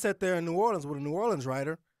 I sat there in New Orleans with a New Orleans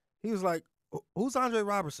writer. He was like, "Who's Andre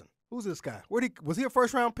Roberson? Who's this guy? Was he a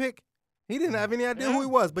first round pick? He didn't have any idea who he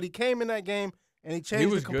was, but he came in that game and he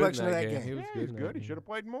changed the complexion of that game. He was good. He should have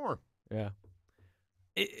played more. Yeah.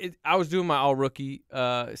 I was doing my all rookie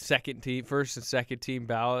first and second team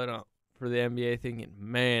ballot for the NBA, thinking,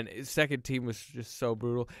 man, second team was just so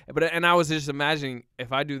brutal. And I was just imagining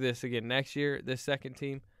if I do this again next year, this second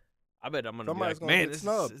team, I bet I'm gonna be like, man, this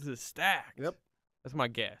is stacked. Yep, that's my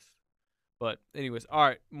guess. But anyways, all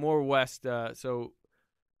right, more West. So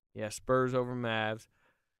yeah, Spurs over Mavs.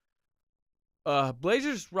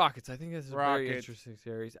 Blazers Rockets. I think this is a very interesting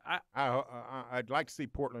series. I'd like to see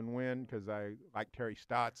Portland win because I like Terry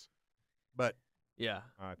Stotts, but yeah,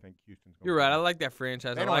 I think Houston's. You're right. I like that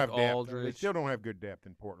franchise. They I don't like have depth. Aldridge. They still don't have good depth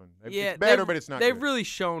in Portland. Yeah, it's better, but it's not. They've good. really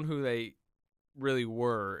shown who they really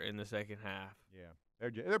were in the second half. Yeah,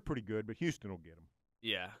 they're pretty good, but Houston will get them.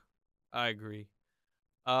 Yeah, I agree.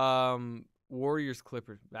 Warriors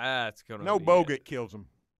Clippers. That's gonna. No, be Bogut kills them.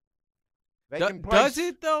 They can play, does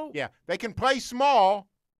it though? Yeah, they can play small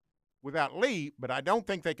without Lee, but I don't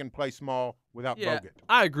think they can play small without Bogut.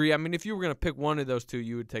 I agree. I mean, if you were gonna pick one of those two,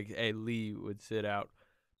 you would take Lee would sit out.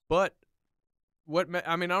 But I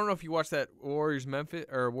don't know if you watched that Warriors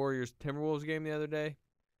Timberwolves game the other day,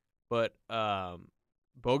 but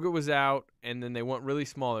Bogut was out, and then they went really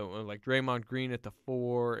small. They went like Draymond Green at the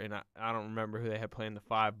 4, and I don't remember who they had playing the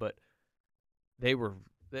 5, but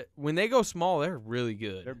when they go small, they're really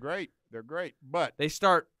good. They're great. They're great, but they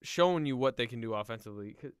start showing you what they can do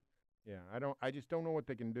offensively. Yeah, I just don't know what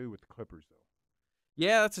they can do with the Clippers though.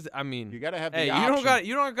 Yeah, you got to have the hey, option.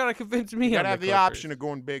 you don't got to convince me. You got to on have the the Clippers. option of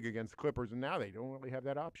going big against the Clippers, and now they don't really have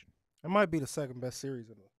that option. It might be the second best series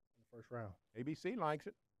in the first round. ABC likes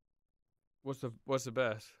it. What's the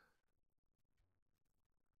best?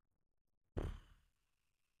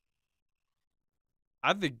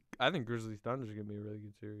 I think Grizzlies Thunder is gonna be a really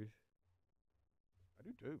good series. I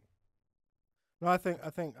do too. No, I think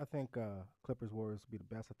Clippers Warriors will be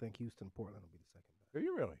the best. I think Houston Portland will be the second best. Do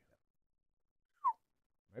you really?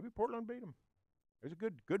 Maybe Portland beat them. There's a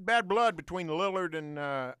good bad blood between Lillard and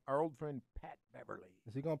our old friend Pat Beverly.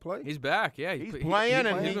 Is he gonna play? He's back. Yeah, he's playing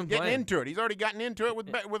and he's been getting playing. into it. He's already gotten into it with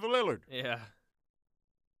Lillard. Yeah.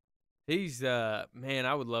 He's man,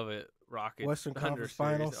 I would love it. Rockets Western Thunder Conference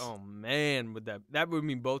series. Finals. Oh man, that would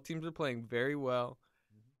mean both teams are playing very well.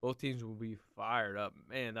 Both teams will be fired up.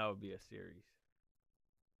 Man, that would be a series.